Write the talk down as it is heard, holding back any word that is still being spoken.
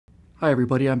Hi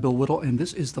everybody, I'm Bill Whittle, and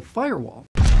this is the Firewall.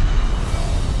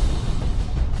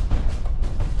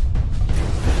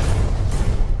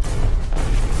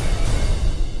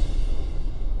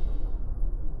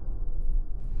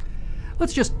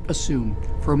 Let's just assume,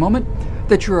 for a moment,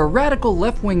 that you're a radical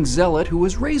left-wing zealot who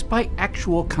was raised by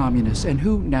actual communists and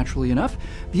who, naturally enough,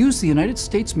 views the United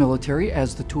States military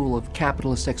as the tool of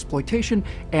capitalist exploitation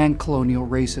and colonial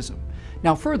racism.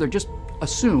 Now further, just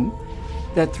assume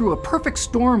that through a perfect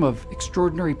storm of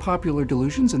extraordinary popular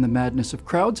delusions and the madness of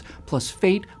crowds, plus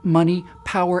fate, money,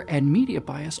 power, and media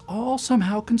bias, all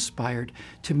somehow conspired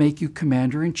to make you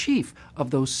commander-in-chief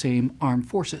of those same armed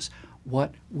forces.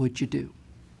 What would you do?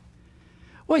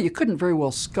 Well, you couldn't very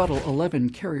well scuttle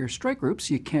 11 carrier strike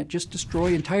groups. You can't just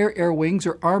destroy entire air wings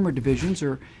or armor divisions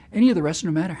or any of the rest,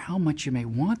 no matter how much you may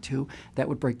want to. That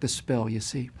would break the spell, you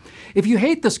see. If you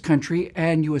hate this country,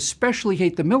 and you especially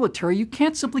hate the military, you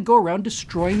can't simply go around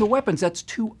destroying the weapons. That's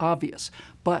too obvious.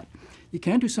 But you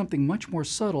can do something much more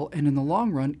subtle and, in the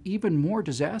long run, even more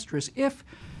disastrous if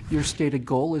your stated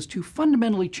goal is to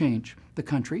fundamentally change the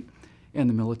country and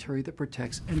the military that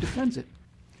protects and defends it.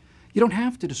 You don't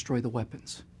have to destroy the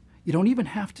weapons. You don't even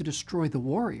have to destroy the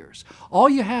warriors. All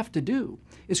you have to do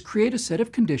is create a set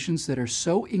of conditions that are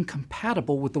so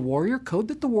incompatible with the warrior code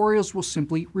that the warriors will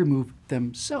simply remove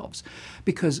themselves.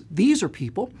 Because these are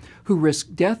people who risk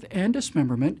death and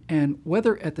dismemberment, and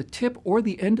whether at the tip or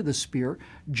the end of the spear,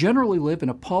 generally live in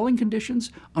appalling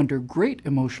conditions under great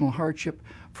emotional hardship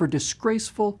for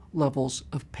disgraceful levels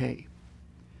of pay.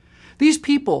 These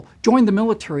people join the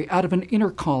military out of an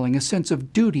inner calling, a sense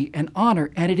of duty and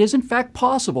honor, and it is in fact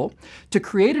possible to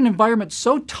create an environment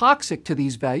so toxic to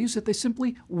these values that they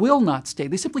simply will not stay.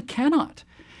 They simply cannot.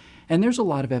 And there's a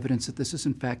lot of evidence that this is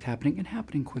in fact happening, and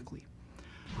happening quickly.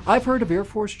 I've heard of Air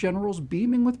Force generals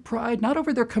beaming with pride, not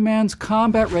over their command's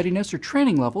combat readiness or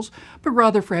training levels, but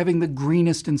rather for having the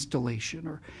greenest installation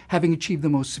or having achieved the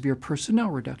most severe personnel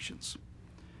reductions.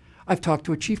 I've talked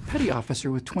to a chief petty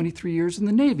officer with 23 years in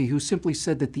the Navy who simply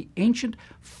said that the ancient,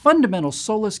 fundamental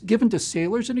solace given to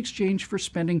sailors in exchange for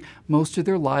spending most of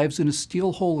their lives in a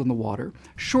steel hole in the water,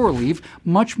 shore leave,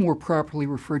 much more properly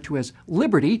referred to as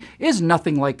liberty, is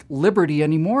nothing like liberty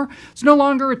anymore. It's no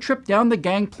longer a trip down the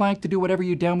gangplank to do whatever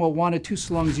you damn well wanted to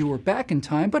so long as you were back in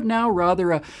time, but now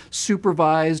rather a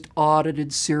supervised,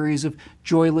 audited series of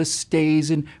joyless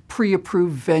stays in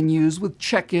pre-approved venues with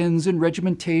check-ins and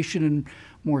regimentation and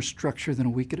more structure than a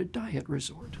week at a diet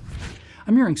resort.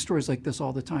 I'm hearing stories like this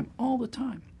all the time.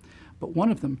 But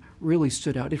one of them really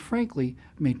stood out. It frankly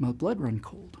made my blood run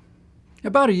cold.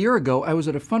 About a year ago, I was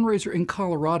at a fundraiser in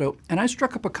Colorado, and I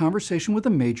struck up a conversation with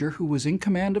a major who was in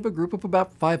command of a group of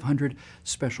about 500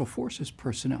 Special Forces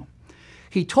personnel.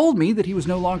 He told me that he was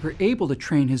no longer able to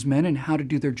train his men in how to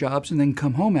do their jobs and then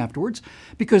come home afterwards,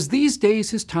 because these days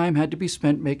his time had to be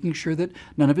spent making sure that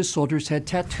none of his soldiers had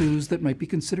tattoos that might be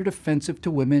considered offensive to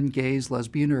women, gays,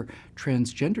 lesbian, or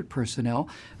transgendered personnel,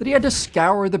 that he had to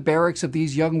scour the barracks of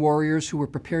these young warriors who were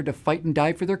prepared to fight and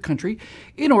die for their country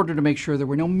in order to make sure there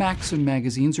were no Maxim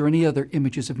magazines or any other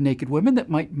images of naked women that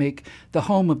might make the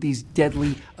home of these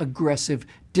deadly, aggressive,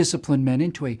 disciplined men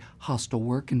into a hostile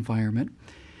work environment.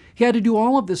 He had to do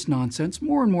all of this nonsense,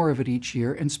 more and more of it each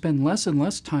year, and spend less and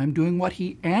less time doing what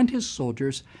he and his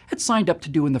soldiers had signed up to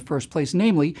do in the first place,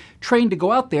 namely, train to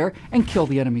go out there and kill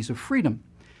the enemies of freedom.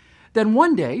 Then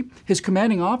one day, his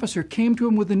commanding officer came to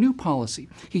him with a new policy.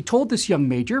 He told this young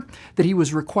major that he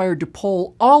was required to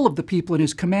poll all of the people in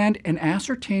his command and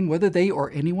ascertain whether they or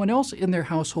anyone else in their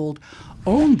household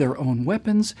owned their own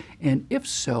weapons, and if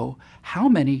so, how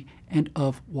many and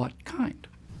of what kind.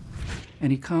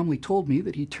 And he calmly told me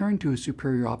that he turned to his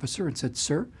superior officer and said,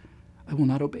 "Sir, I will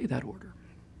not obey that order."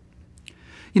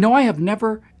 You know, I have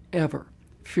never, ever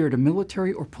feared a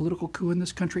military or political coup in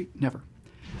this country. Never.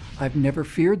 I've never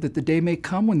feared that the day may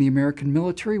come when the American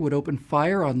military would open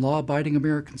fire on law-abiding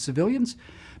American civilians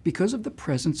because of the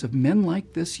presence of men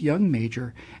like this young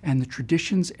major and the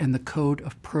traditions and the code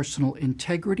of personal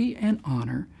integrity and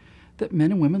honor that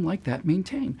men and women like that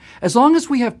maintain. As long as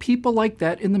we have people like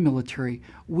that in the military,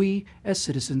 we as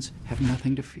citizens have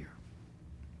nothing to fear.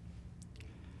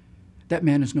 That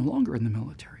man is no longer in the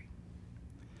military.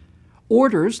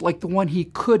 Orders like the one he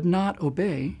could not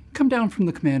obey come down from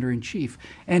the commander-in-chief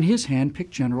and his hand-picked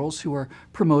generals who are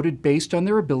promoted based on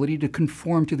their ability to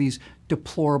conform to these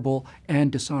deplorable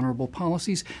and dishonorable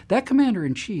policies. That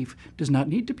commander-in-chief does not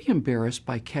need to be embarrassed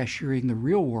by cashiering the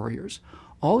real warriors.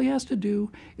 All he has to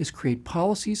do is create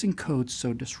policies and codes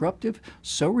so disruptive,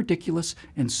 so ridiculous,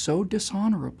 and so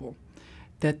dishonorable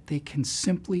that they can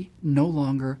simply no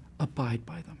longer abide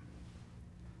by them.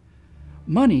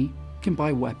 Money can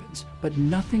buy weapons, but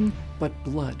nothing but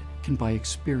blood can buy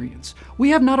experience. We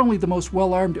have not only the most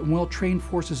well-armed and well-trained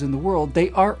forces in the world, they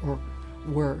are, or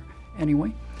were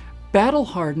anyway,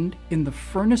 battle-hardened in the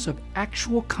furnace of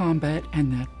actual combat,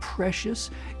 and that precious,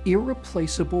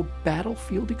 irreplaceable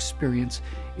battlefield experience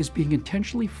is being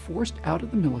intentionally forced out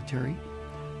of the military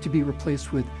to be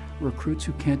replaced with recruits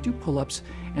who can't do pull-ups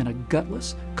and a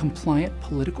gutless, compliant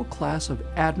political class of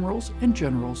admirals and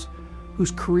generals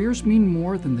whose careers mean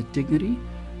more than the dignity,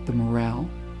 the morale,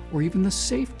 or even the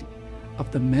safety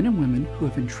of the men and women who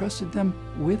have entrusted them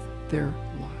with their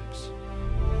lives.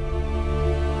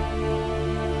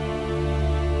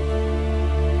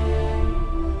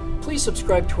 Please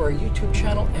subscribe to our YouTube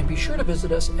channel and be sure to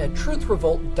visit us at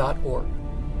truthrevolt.org.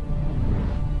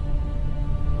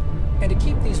 And to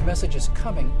keep these messages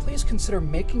coming, please consider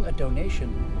making a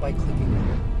donation by clicking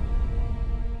here.